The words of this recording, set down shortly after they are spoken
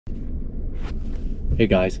Hey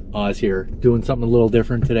guys, Oz here, doing something a little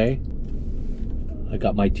different today. I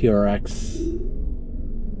got my TRX.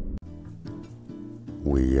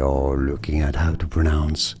 We are looking at how to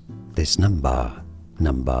pronounce this number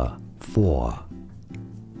 4.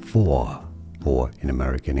 4, or in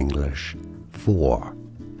American English, 4.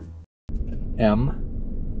 M.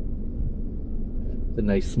 The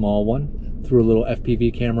nice small one. Threw a little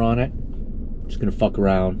FPV camera on it. Just gonna fuck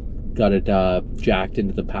around. Got it jacked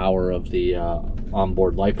into the power of the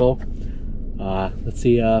onboard LiPo. Let's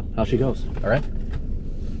see how she goes. All right.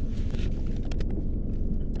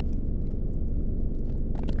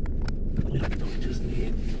 Just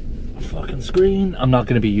need a fucking screen. I'm not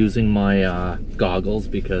gonna be using my goggles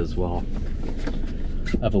because, well,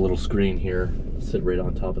 I have a little screen here. Sit right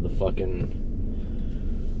on top of the fucking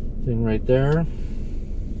thing right there.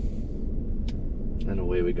 And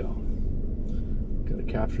away we go. Got a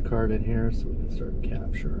capture card in here so we can start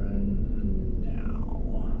capturing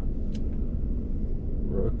now.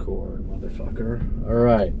 Record, motherfucker.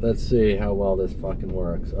 Alright, let's see how well this fucking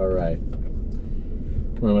works. Alright.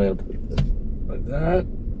 Where am I gonna put this? Like that.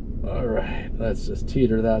 Alright, let's just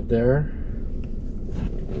teeter that there.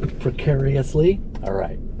 Precariously.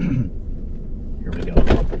 Alright. Here we go.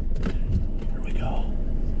 Here we go.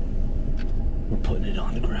 We're putting it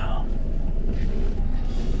on the ground.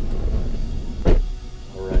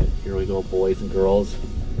 Alright, here we go, boys and girls.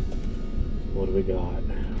 What do we got?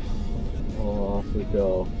 Oh, off we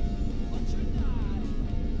go.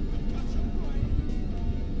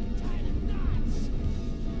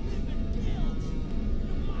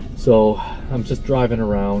 So, I'm just driving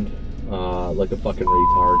around like a fucking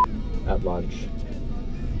retard at lunch.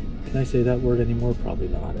 Can I say that word anymore? Probably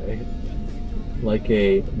not, eh? Like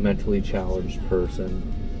a mentally challenged person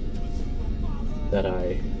that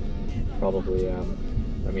I probably am.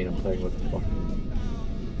 I mean, I'm playing with the fucking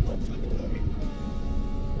toy.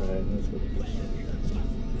 Right, let's go.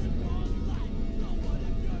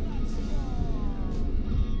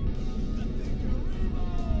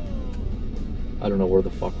 I don't know where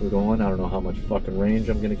the fuck we're going. I don't know how much fucking range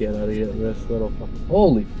I'm gonna get out of this little fuck.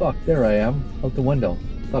 Holy fuck, there I am, out the window.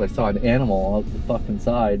 Thought I saw an animal out the fucking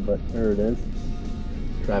side, but there it is.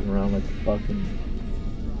 Driving around like a fucking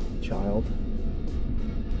child.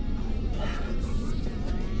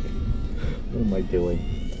 What am I doing?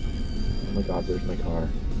 Oh my god, there's my car.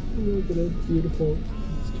 Look at it, beautiful.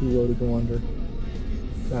 It's too low to go under.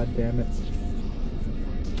 God damn it.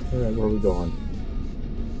 Alright, where are we going?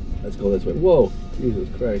 Let's go this way. Whoa! Jesus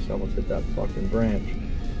Christ, I almost hit that fucking branch.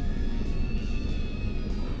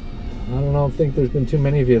 I don't think there's been too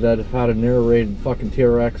many of you that have had a narrated fucking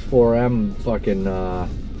TRX4m fucking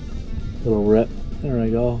little rip. There I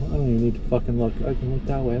go. I don't even need to fucking look. I can look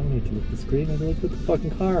that way. I don't need to look at the screen. I can look at the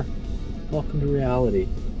fucking car. Welcome to reality.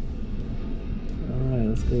 Alright,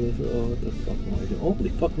 let's go this way. Oh, what the fuck am I doing? Holy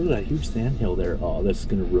fuck, look at that huge sandhill there. Oh, this is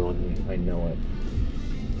gonna ruin me. I know it.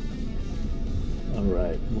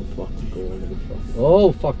 Alright, we'll fucking go over the fuck.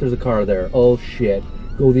 Oh, fuck, there's a car there. Oh, shit.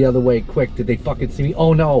 Go the other way, quick. Did they fucking see me?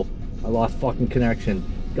 Oh, no. I lost fucking connection.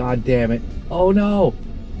 God damn it. Oh, no.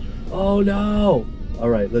 Oh, no.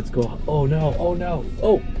 Alright, let's go. Oh, no. Oh, no.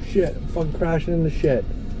 Oh, shit. I'm fucking crashing into shit.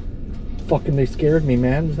 Fucking, they scared me,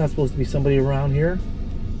 man. There's not supposed to be somebody around here.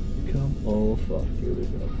 Come. Oh, fuck. Here we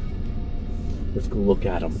go. Let's go look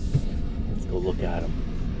at them. Let's go look at them.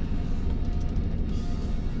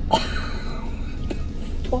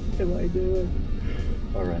 What am I doing?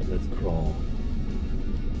 Alright, let's crawl.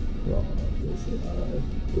 Crawl up this.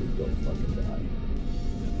 Please don't fucking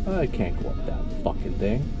die. I can't go up that fucking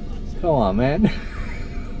thing. Come on, man.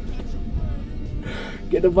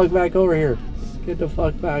 Get the fuck back over here. Get the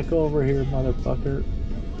fuck back over here, motherfucker.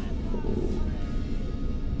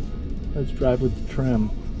 Let's drive with the trim.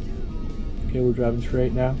 Okay, we're driving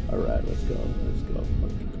straight now? Alright, let's go. Let's go.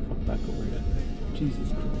 Get the fuck back over here. Jesus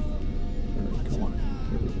Christ. Alright, come on.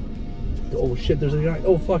 Oh shit, there's a guy.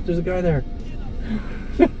 Oh fuck, there's a guy there.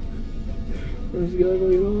 Where's the guy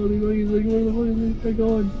going? Oh, he's like, where the fuck is this guy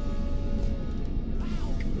going?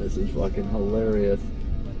 This is fucking hilarious.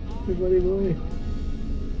 Hey buddy boy.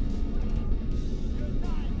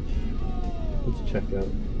 Let's check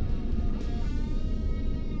out.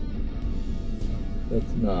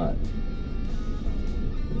 That's not.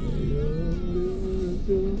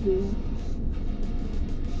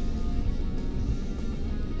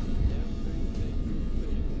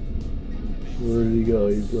 Where did he go?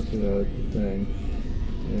 He's looking at the thing.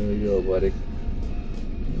 There we go, buddy.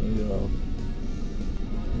 There we go.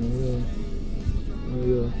 There we go. There we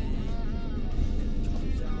go.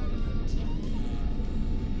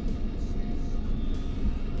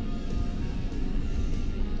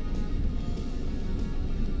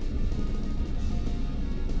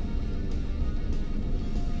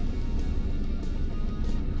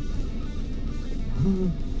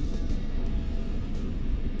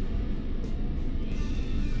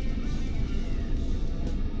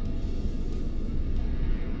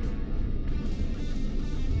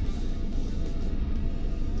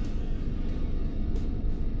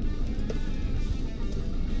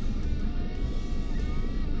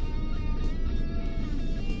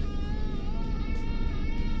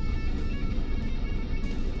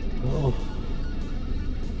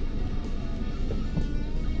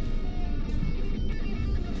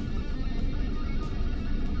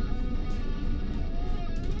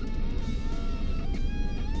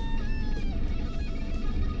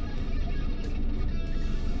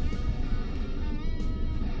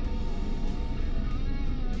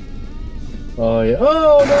 Oh yeah.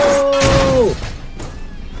 Oh no!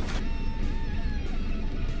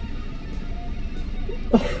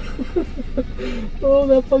 Oh,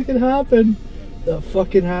 that fucking happened. That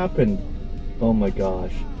fucking happened. Oh my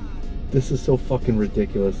gosh. This is so fucking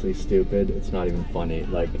ridiculously stupid. It's not even funny.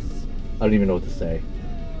 Like, I don't even know what to say.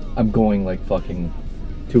 I'm going like fucking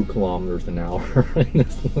 2 kilometers an hour in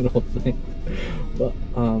this little thing. But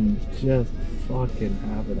just fucking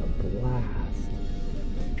having a blast.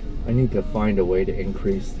 I need to find a way to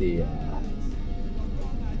increase the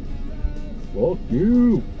fuck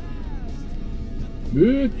you,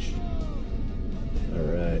 bitch.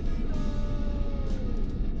 Alright.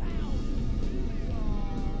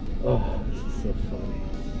 Oh, this is so funny.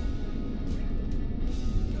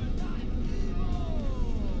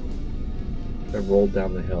 I rolled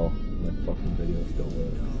down the hill and that fucking video still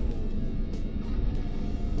works.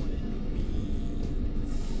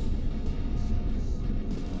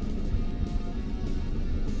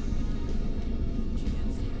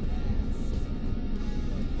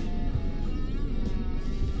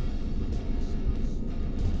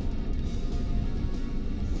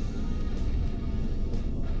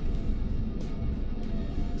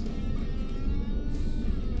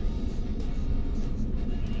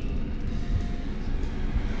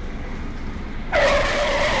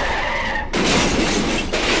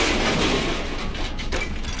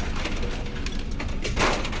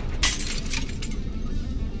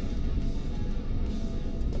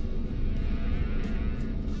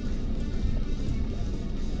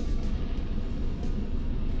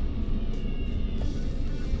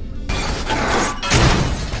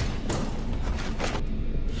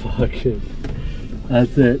 Fucking,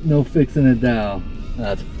 that's it. No fixing it down.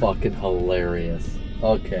 That's fucking hilarious.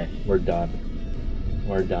 Okay, we're done.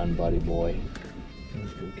 We're done, buddy boy.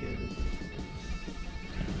 Let's go get it.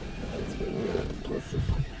 That's what we're at. Plus the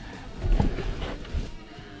fucking...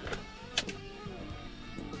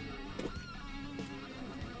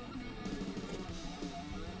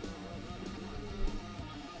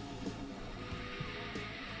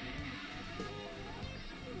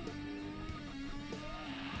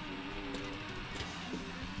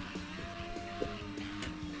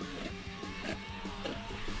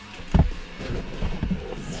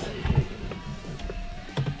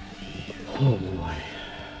 Oh boy.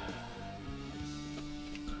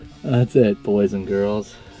 That's it, boys and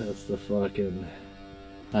girls. That's the fucking...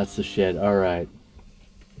 That's the shit. Alright.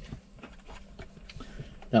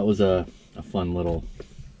 That was a fun little...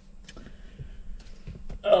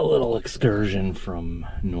 A little excursion from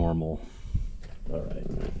normal. Alright.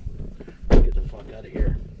 Get the fuck out of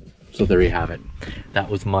here. So there you have it. That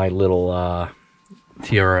was my little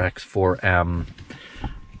TRX4m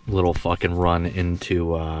little fucking run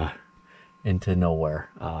into nowhere.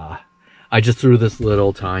 I just threw this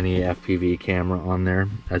little tiny FPV camera on there.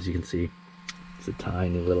 As you can see, it's a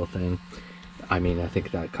tiny little thing. I mean, I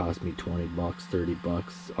think that cost me 20 bucks, 30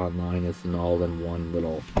 bucks online. It's an all-in-one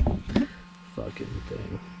little fucking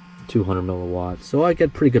thing. 200 milliwatts. So I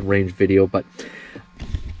get pretty good range video, but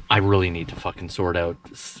I really need to fucking sort out,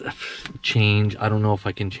 change. I don't know if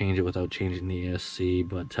I can change it without changing the ESC,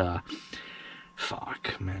 but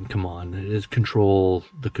fuck, man, come on. It is control.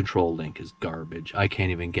 The control link is garbage. I can't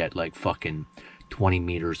even get like fucking 20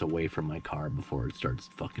 meters away from my car before it starts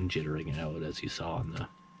fucking jittering out, as you saw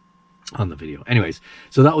on the video. Anyways,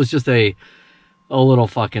 so that was just a little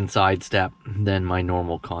fucking sidestep than my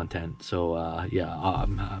normal content. So yeah,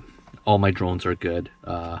 all my drones are good.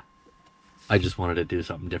 I just wanted to do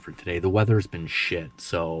something different today. The weather's been shit,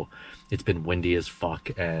 so it's been windy as fuck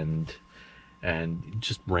and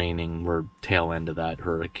just raining. We're tail end of that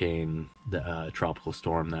hurricane, the tropical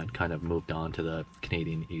storm that kind of moved on to the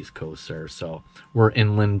Canadian East Coast there. So we're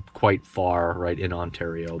inland quite far, right in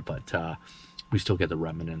Ontario, but we still get the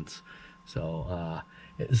remnants. So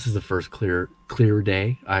this is the first clear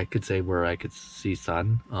day, I could say, where I could see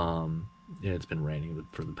sun. Yeah, it's been raining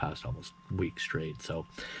for the past almost week straight. So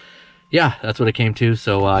yeah, that's what it came to.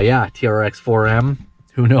 So yeah, TRX4m.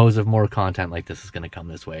 Who knows if more content like this is gonna come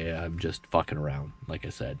this way. I'm just fucking around, like I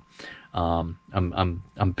said. I'm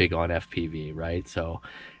big on FPV, right? So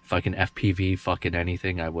if I can FPV fucking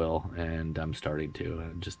anything, I will, and I'm starting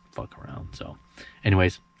to just fuck around. So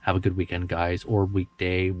anyways, have a good weekend, guys, or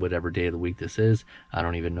weekday, whatever day of the week this is. I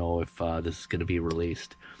don't even know if this is gonna be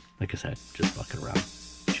released. Like I said, just fucking around.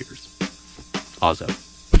 Cheers. Oz out.